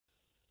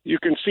You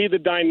can see the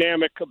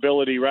dynamic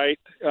ability, right?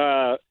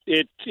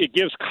 It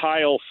gives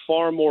Kyle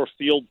far more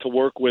field to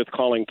work with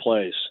calling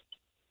plays.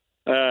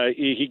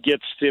 He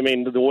gets,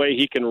 the way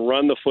he can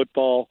run the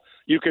football.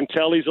 You can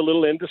tell he's a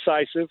little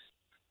indecisive.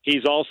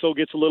 He's also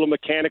gets a little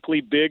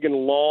mechanically big and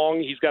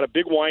long. He's got a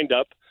big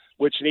windup,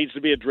 which needs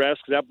to be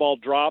addressed because that ball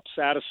drops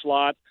out of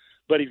slot.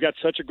 But he's got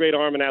such a great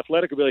arm and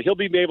athletic ability. He'll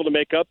be able to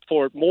make up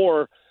for it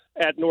more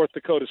at North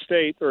Dakota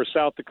State or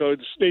South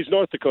Dakota. He's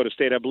North Dakota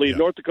State, I believe. Yeah.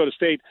 North Dakota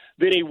State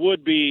than he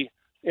would be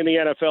in the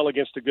NFL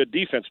against a good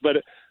defense. But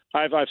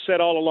I've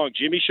said all along,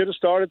 Jimmy should have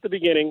started at the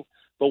beginning.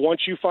 But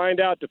once you find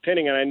out,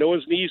 depending, and I know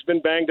his knee's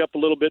been banged up a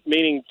little bit,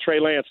 meaning Trey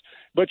Lance,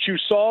 but you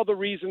saw the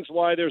reasons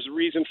why there's a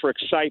reason for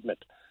excitement.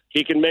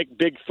 He can make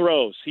big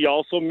throws. He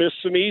also missed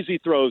some easy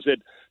throws that,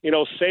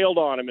 sailed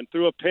on him and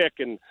threw a pick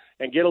and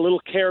get a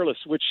little careless,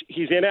 which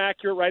he's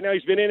inaccurate right now.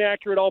 He's been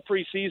inaccurate all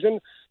preseason,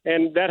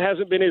 and that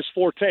hasn't been his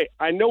forte.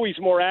 I know he's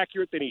more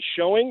accurate than he's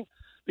showing,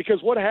 because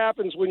what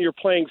happens when you're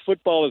playing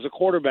football as a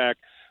quarterback,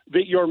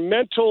 that your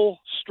mental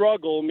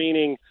struggle,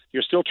 meaning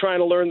you're still trying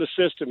to learn the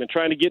system and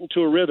trying to get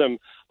into a rhythm,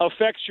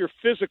 affects your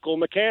physical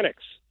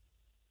mechanics.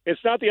 It's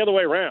not the other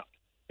way around.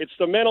 It's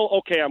the mental,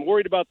 okay, I'm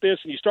worried about this,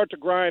 and you start to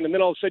grind, and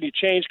then all of a sudden you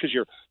change because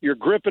you're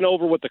gripping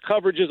over what the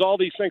coverage is, all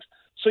these things.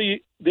 So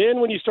then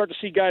when you start to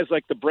see guys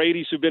like the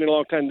Bradys who've been in a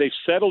long time, they've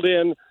settled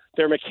in,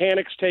 their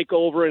mechanics take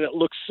over, and it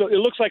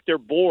looks like they're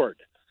bored.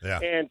 Yeah.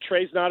 And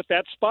Trey's not at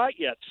that spot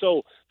yet.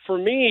 So for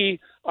me,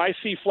 I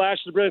see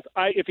flashes of brilliance.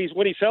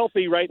 When he's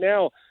healthy right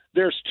now,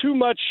 there's too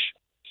much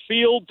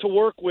field to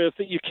work with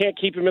that you can't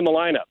keep him in the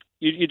lineup.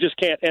 You just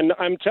can't. And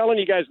I'm telling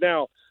you guys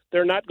now,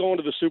 they're not going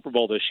to the Super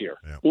Bowl this year,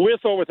 with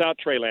or without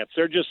Trey Lance.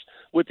 They're just,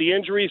 with the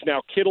injuries,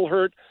 now Kittle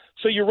hurt.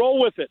 So you roll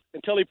with it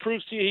until he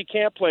proves to you he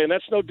can't play. And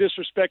that's no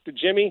disrespect to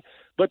Jimmy,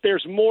 but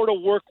there's more to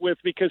work with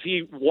because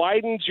he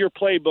widens your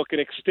playbook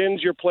and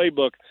extends your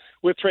playbook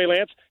with Trey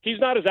Lance. He's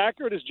not as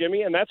accurate as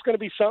Jimmy, and that's going to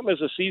be something as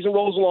the season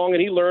rolls along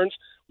and he learns.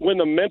 When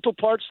the mental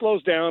part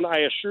slows down, I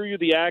assure you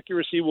the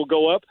accuracy will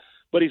go up,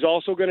 but he's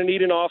also going to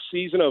need an off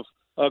season of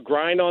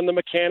grind on the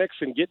mechanics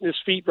and getting his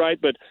feet right.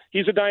 But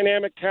he's a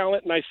dynamic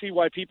talent, and I see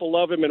why people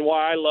love him and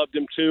why I loved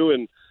him too.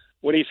 And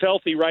when he's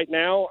healthy right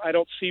now, I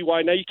don't see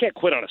why. Now, you can't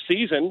quit on a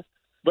season,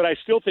 but I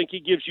still think he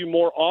gives you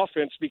more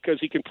offense because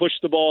he can push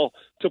the ball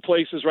to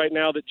places right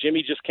now that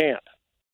Jimmy just can't.